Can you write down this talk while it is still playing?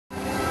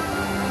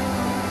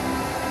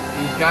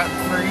that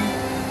free?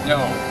 No.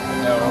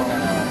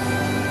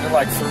 They're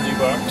like $30.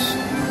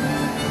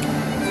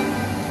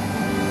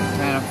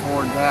 Can't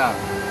afford that.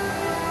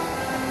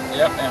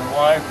 Yep, and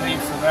why pay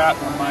for that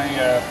when my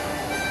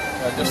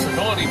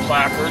disability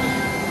placard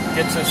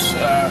gets us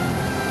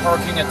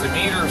parking at the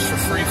meters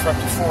for free for up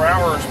to 4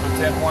 hours, but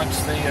then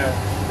once the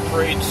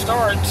parade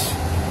starts,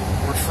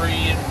 we're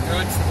free and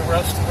good for the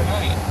rest of the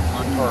night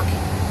on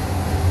parking.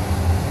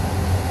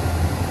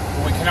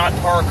 But we cannot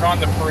park on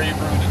the parade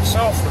route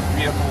itself, or the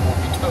vehicle will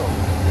be towed.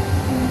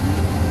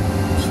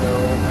 So,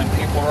 and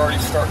people are already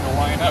starting to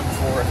line up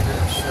for it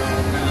here, so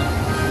I'm going to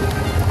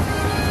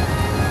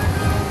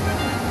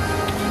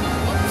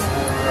look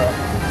for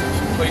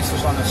some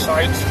places on the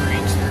side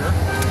streets here.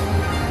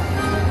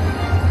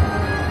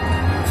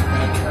 Just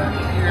going to turn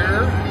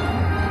here.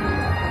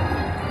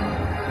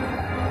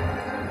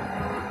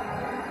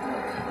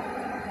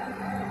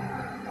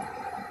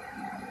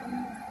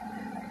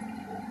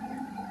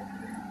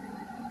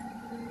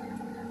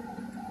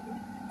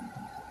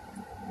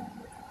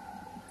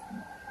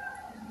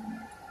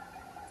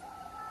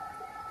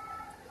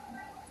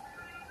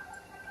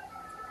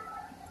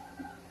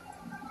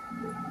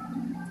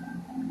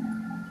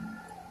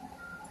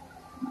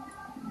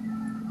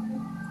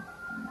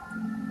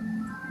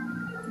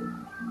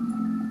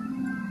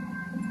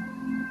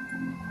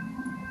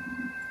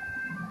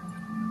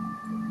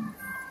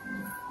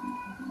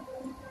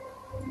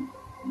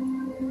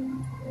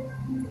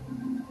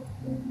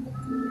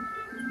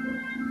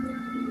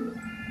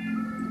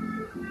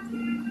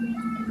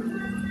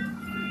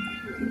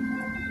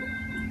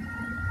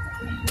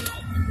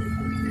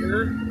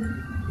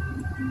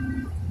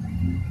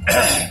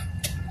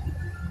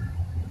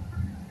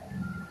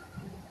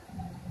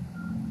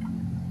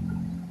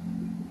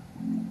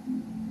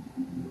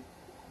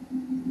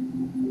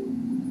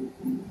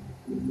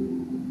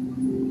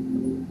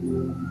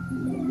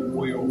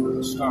 Way over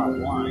the stop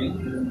line.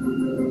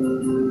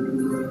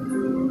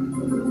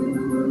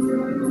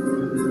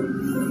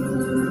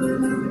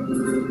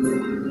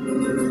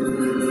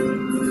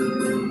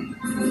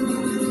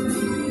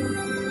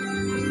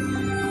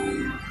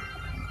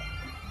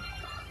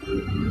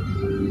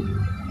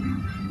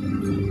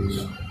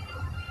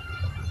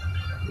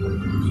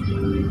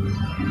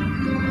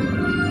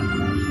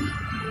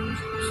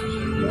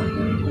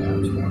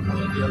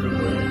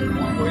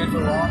 One way the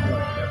wrong way.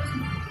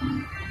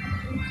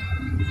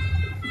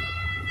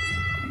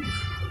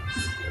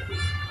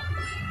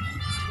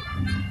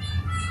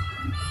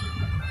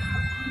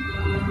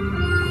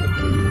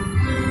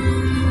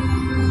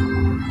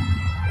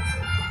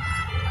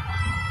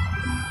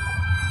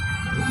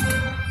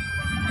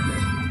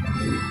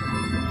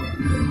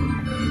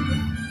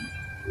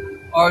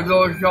 Are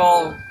those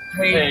all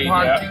paid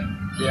parking?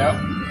 Yeah.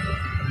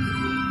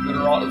 That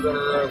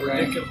are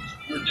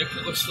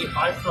ridiculously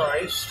high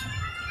priced.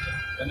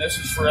 And this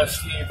is for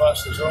STA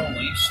buses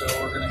only, so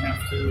we're going to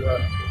have to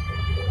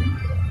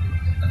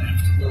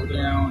go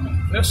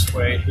down this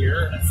way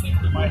here. And I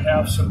think we might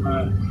have some,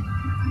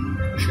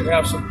 we should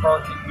have some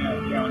parking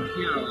down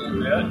here a little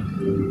bit.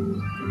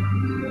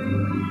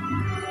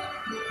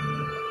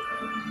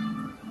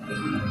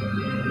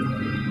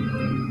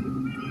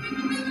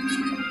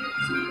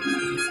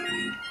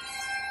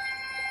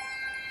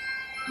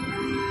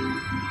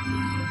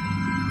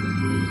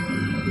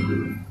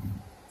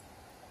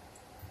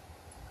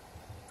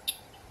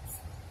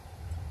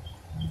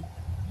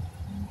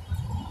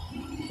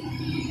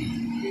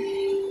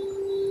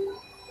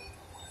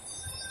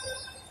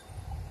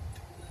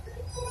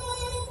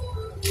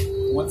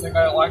 One thing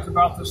I like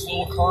about this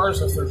little car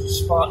is if there's a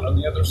spot on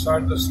the other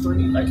side of the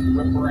street, I can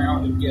whip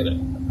around and get it.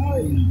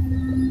 I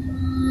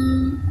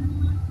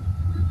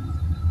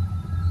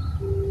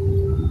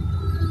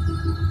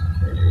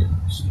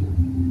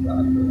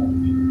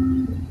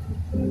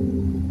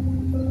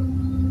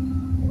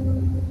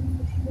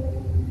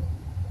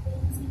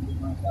think we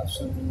might have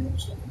something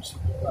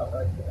about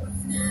right there.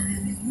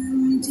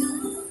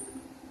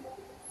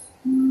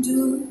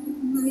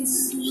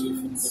 See if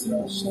anybody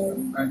else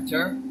Right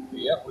there?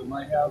 Yep, we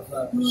might have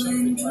something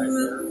right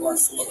there. We'll have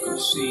to look and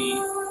see.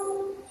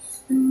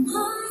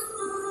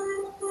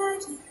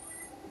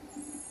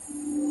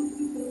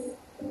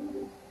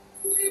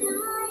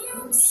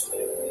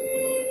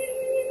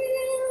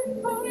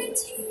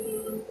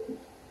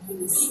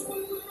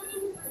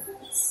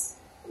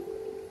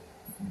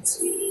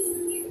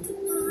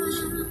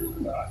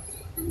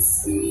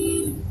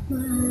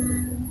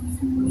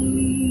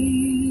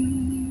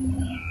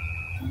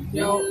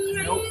 Nope.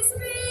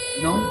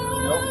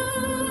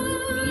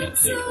 Can't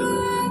take it.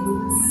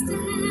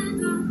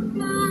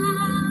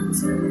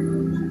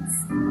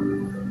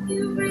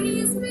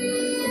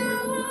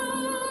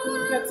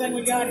 That thing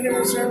we got here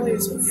as early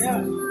as we can.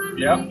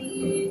 Yep.